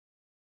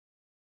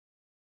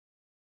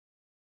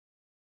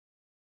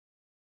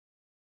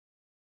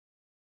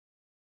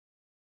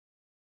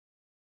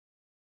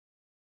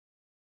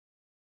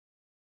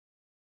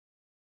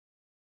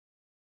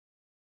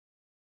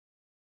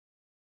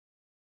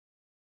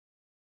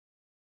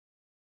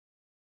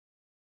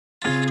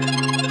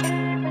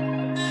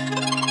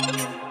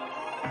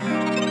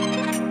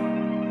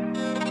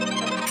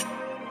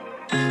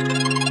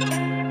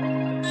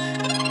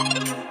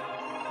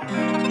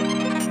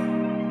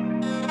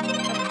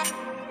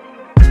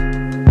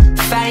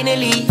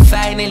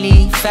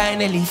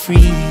Finally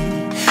free.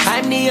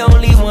 I'm the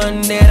only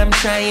one that I'm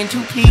trying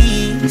to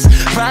please.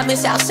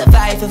 Promise I'll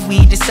survive if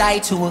we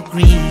decide to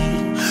agree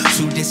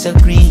to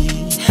disagree.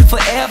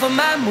 Forever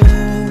my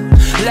mood,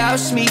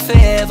 lost me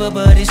forever,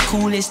 but it's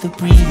cool as the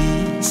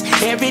breeze.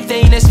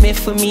 Everything that's meant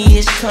for me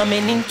is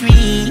coming in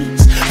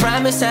threes.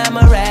 Promise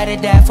I'ma ride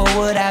or die for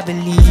what I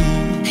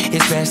believe.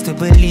 It's best to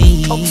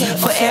believe.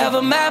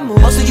 Forever my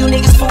mood. Most of you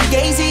niggas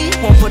fugazi,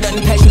 won't put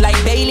nothing past you like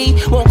Bailey.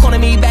 Won't corner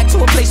me back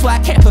to a place where I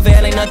can't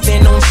prevail. Ain't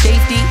nothing on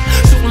safety.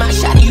 Shooting my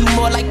shot at you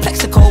more like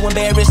Plexico,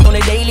 embarrassed on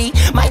the daily.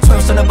 My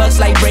twirls on the bus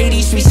like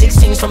Brady.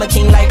 316s from a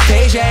king like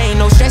Deja. Ain't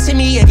no stressing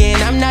me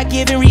again. I'm not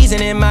giving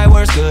reason in my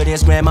words. Good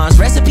as grandma's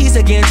recipes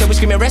again. Till we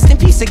screaming rest in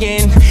peace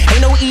again.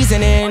 Ain't no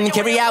easing in.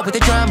 Carry out with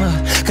the drama,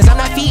 cause I'm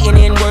not feeding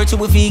in. Word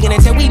to a vegan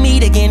until we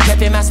meet again.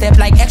 Prepping my step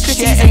like extra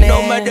seasoning. Ain't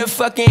no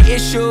motherfucking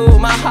issue.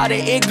 My heart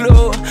a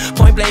igloo.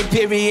 Point blank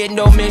period,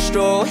 no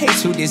minstrel. Hate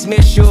to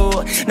dismiss you.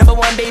 Number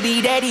one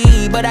baby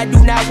daddy, but I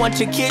do not want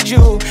to kid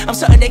you. I'm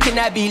something that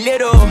cannot be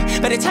little.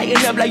 Better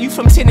tighten up like you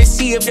from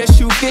Tennessee if that's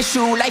you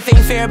official. Life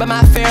ain't fair, but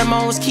my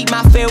pheromones keep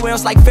my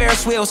farewells like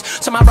Ferris wheels.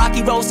 So my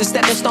rocky roads and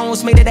stepping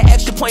stones made it an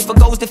extra point for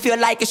goals to feel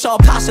like it's all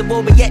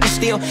possible, but yet and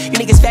still you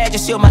niggas bad,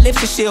 just my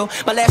lips are chill.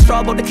 My last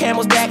straw broke the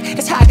camel's back.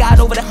 That's how I got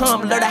over the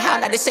hump. Learned how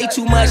not to say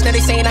too much. Now they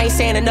saying I ain't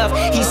saying enough.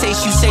 He say,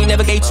 she say,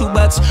 never gave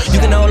 $2. You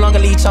can no longer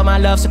leech all my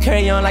love, so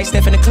carry on like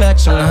Steph in the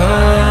clutch. Learn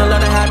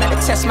how not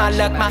to test my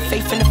luck, my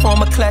faith in the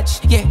form of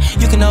clutch. Yeah,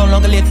 you can no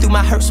longer live through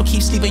my hurt, so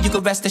keep sleeping, you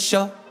can rest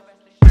assured.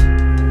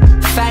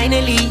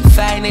 Finally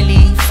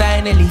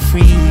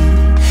free.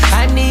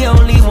 I'm the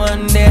only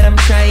one that I'm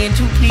trying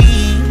to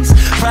please.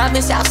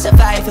 Promise I'll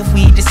survive if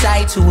we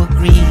decide to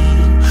agree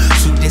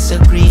to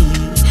disagree.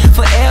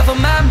 Forever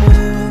my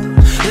mood,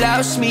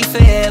 lost me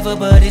forever,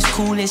 but it's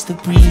cool as the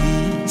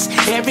breeze.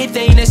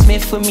 Everything that's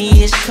meant for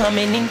me is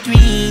coming in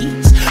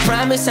threes.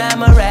 Promise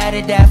I'ma ride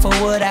or die for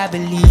what I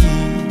believe.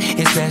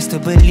 It's best to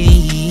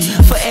believe.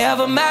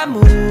 Forever my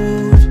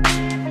mood,